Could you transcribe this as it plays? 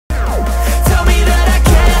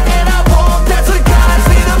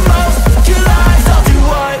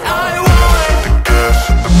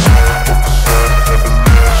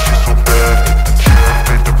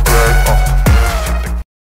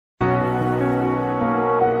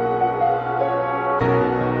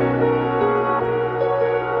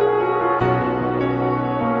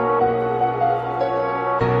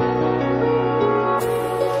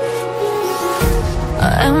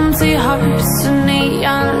Empty hearts and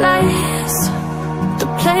neon lights,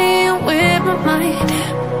 they're playing with my mind.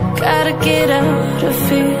 Gotta get out of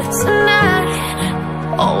here tonight.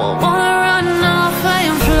 Oh, I wanna run off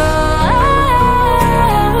and fly,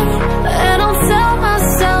 and I'll tell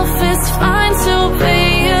myself it's fine to be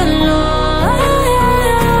alone,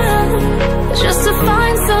 just to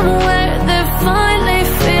find somewhere that finally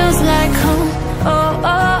feels like home. Oh,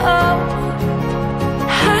 oh, oh.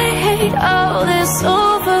 I hate all this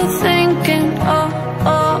overthinking. Oh,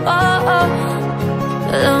 oh, oh, oh.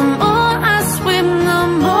 The more I swim, the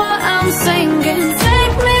more I'm sinking.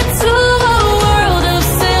 Take me to a world of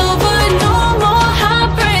silver. No more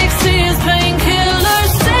heartbreaks, tears,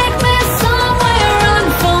 painkillers. Take me somewhere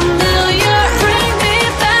unfamiliar. Bring me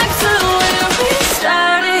back to where we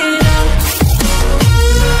started out.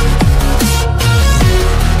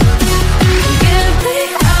 Get me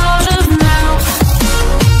out of now,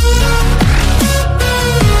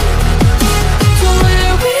 to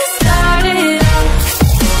where we started out.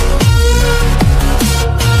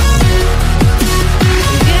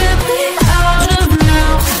 Get me out of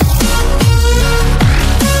now,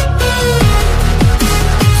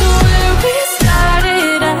 to where we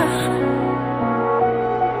started out.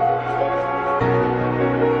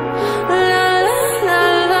 La la la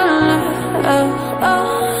la la, oh oh.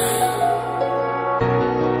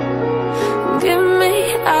 Get me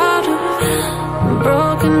out of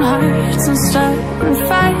broken hearts and starting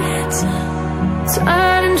fights,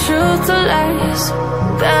 turning truth to lies.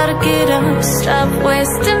 Gotta get up, stop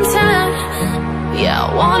wasting time. Yeah, I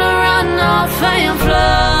wanna run off and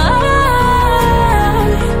fly,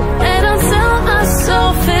 and I'll tell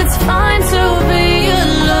myself it's fine to be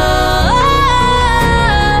alone,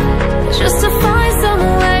 just to find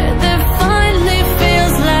somewhere that finally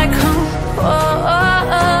feels like home. Oh,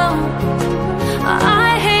 oh, oh. I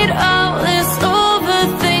hate all this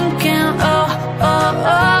overthinking. Oh, oh,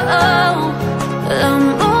 oh, oh. The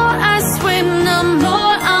more I swim, the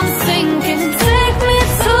more I'm sinking. Take me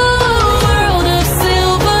to a world of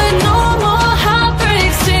silver. No more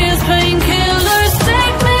heartbreaks, tears, painkillers.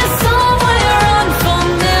 Take me somewhere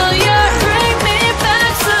unfamiliar. Bring me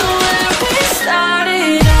back to where we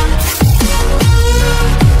started out.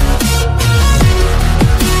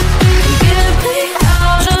 Get me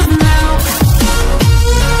out of now,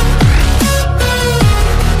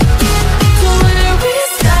 to where we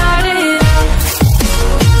started out.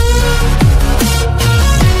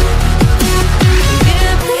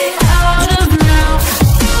 Get me out of now,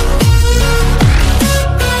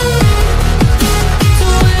 to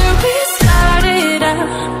where we started out.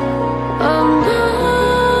 Oh no,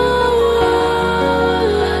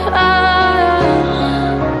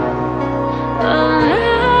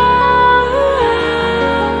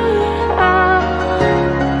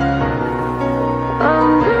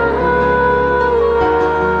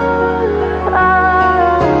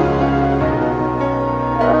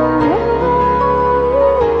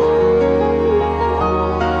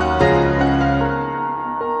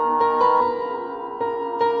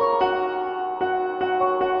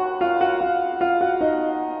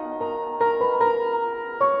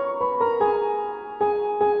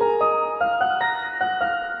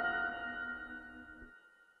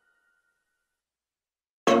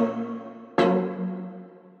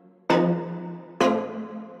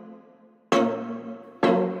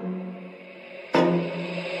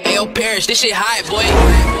 Ayo, Parrish, this shit hot, boy.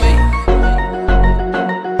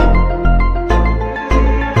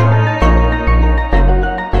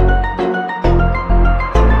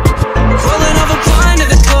 Rolling off a blunt of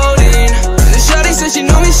the codeine. The shawty said she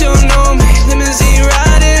know me, she don't know me. Limousine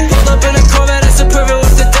riding, pulled up in a Corvette, that's a perfect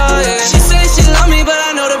with the diet. She say she love me, but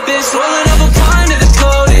I know the bitch. Rolling off a blunt of the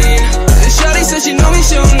codeine. The shawty said she know me,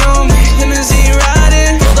 she don't know me. Limousine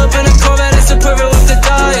riding, pulled up in a Corvette, that's a perfect with the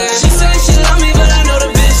diet. She say she love me, but I know the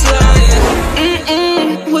bitch lying.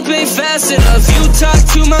 Whip ain't fast enough. You talk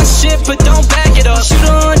too much shit, but don't back it up. Shoot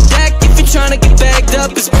her on deck if you're trying to get bagged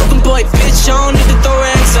up. It's broken boy, bitch, I don't need to throw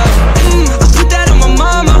rags up. I put that on my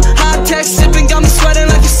mama. Hot text sipping, got me sweating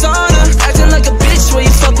like a sauna. Acting like a bitch where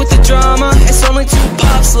you fuck with the drama. It's only 2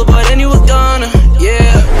 pops, little boy, then you a goner.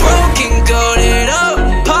 Yeah, broken, goated up.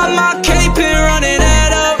 Pop my cape and run it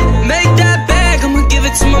up. Make that bag, I'ma give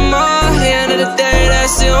it to my mom. At the end of the day,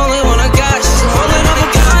 that's the only one I got. She's holding up a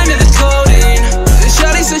gun to the codeine. The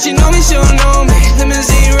shawty said she know me, she don't know me.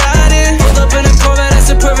 Limousine riding, pulled up in a Corvette,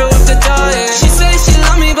 that's a perfect with the diet. She say she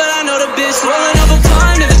love me, but I know the bitch rolling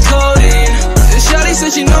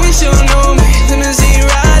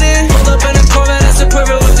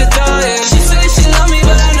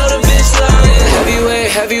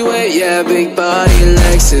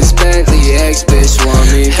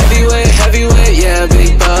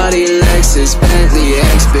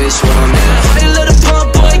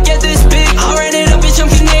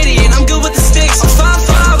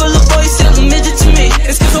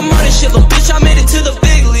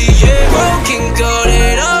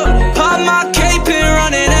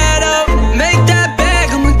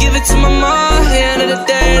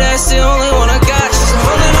that's the only one I got. She's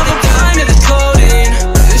holding up a blind to the clothing.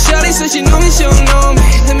 Shawty said she know me, she don't know me.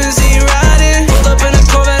 Limousine riding, pulled up in a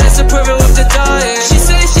Corvette, that's a perfect whip to die in. She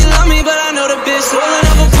said she love me, but I know the bitch holding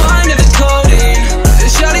up a blind to the clothing.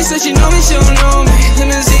 Shawty said she know me, she don't know me.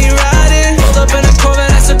 Limousine riding, pulled up in a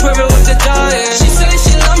Corvette, that's a perfect whip to die in. She said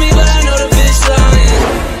she love me, but I know the bitch lying.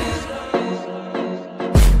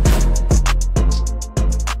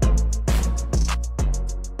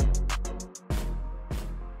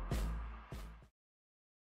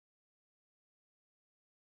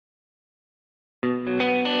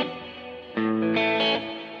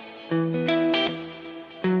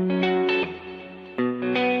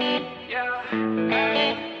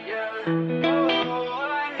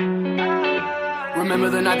 Remember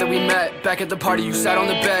the night that we met, back at the party you sat on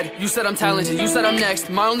the bed. You said I'm talented, you said I'm next.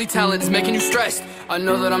 My only talent is making you stressed. I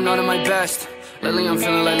know that I'm not at my best. Lately I'm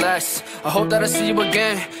feeling like less. I hope that I see you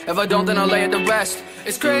again. If I don't, then I'll lay it to rest.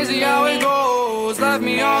 It's crazy how it goes, left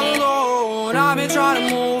me all alone. I've been trying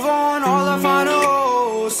to move on, all I find are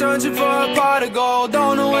holes. Searching for a pot of gold,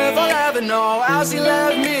 don't know if I'll ever know how she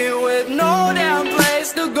left me with no damn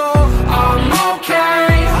place to go. I'm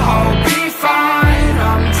okay, I'll be fine.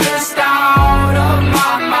 I'm just out of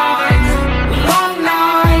my mind. Long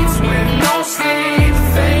nights with no sleep,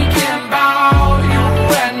 thinking about you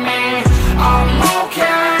and me. I'm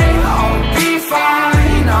okay, I'll be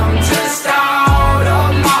fine. I'm just out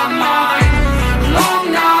of my mind. Long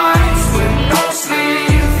nights with no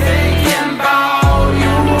sleep, thinking about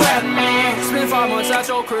you and me. Spent 5 months at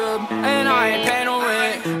your crib, and I ain't paying no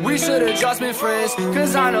rent. We should've just been friends,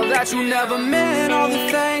 cause I know that you never meant all the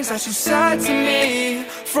things that you said to me.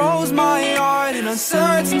 Froze my heart in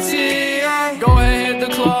uncertainty. Go ahead, hit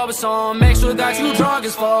the club or something, make sure that you drunk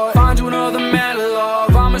as fuck. Find you another man to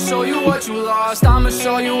love, I'ma show you what you lost. I'ma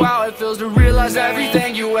show you how it feels to realize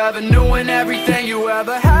everything you ever knew and everything you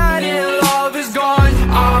ever had in love is gone.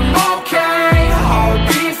 I'm okay, I'll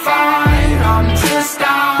be fine. I'm just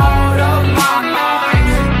out of my mind.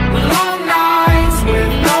 Long nights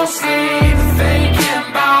with no sleep, thinking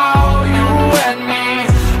about you and me.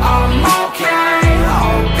 I'm okay,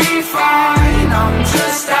 I'll be fine. I'm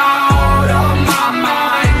just out of my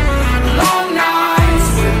mind. Long nights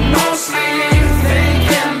with no sleep,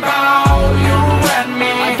 thinking about you and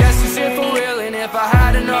me. I guess it's it for real, and if I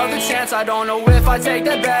had another chance, I don't know if I'd take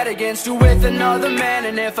that bet against you with another man.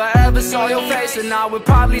 And if I ever saw your face, then I would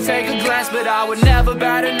probably take a glance, but I would never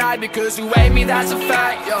bat an eye because you hate me, that's a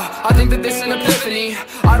fact. Yo, I think that this is an epiphany.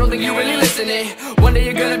 I don't think you really listening. One day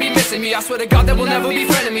you're gonna be missing me. I swear to God that we'll never be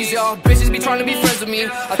frenemies. Yo, bitches be trying to be friends with me.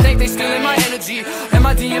 I think they stealing my energy and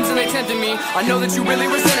my DMs and they tempting me. I know that you really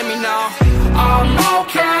resenting me now. I'm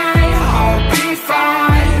okay, I'll be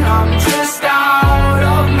fine. I'm just out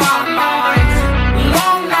of my mind.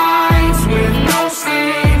 Long nights with no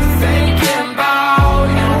sleep, thinking about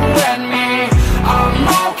you and me. I'm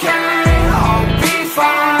okay, I'll be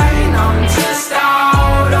fine. I'm just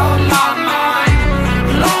out of my mind.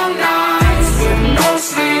 Long nights with no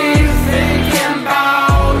sleep, thinking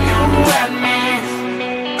about you and me.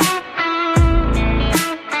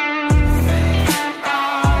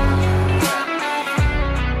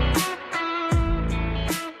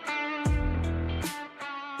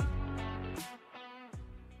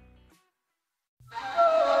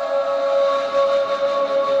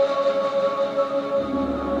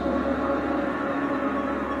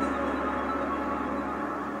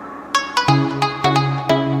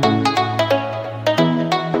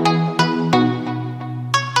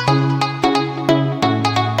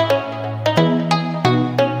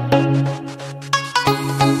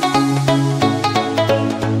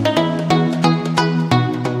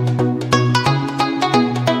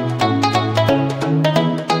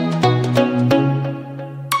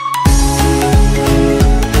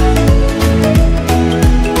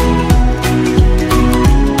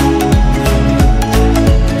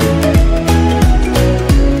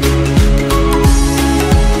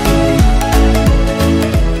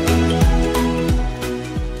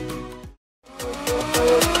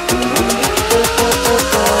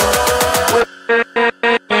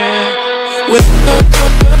 With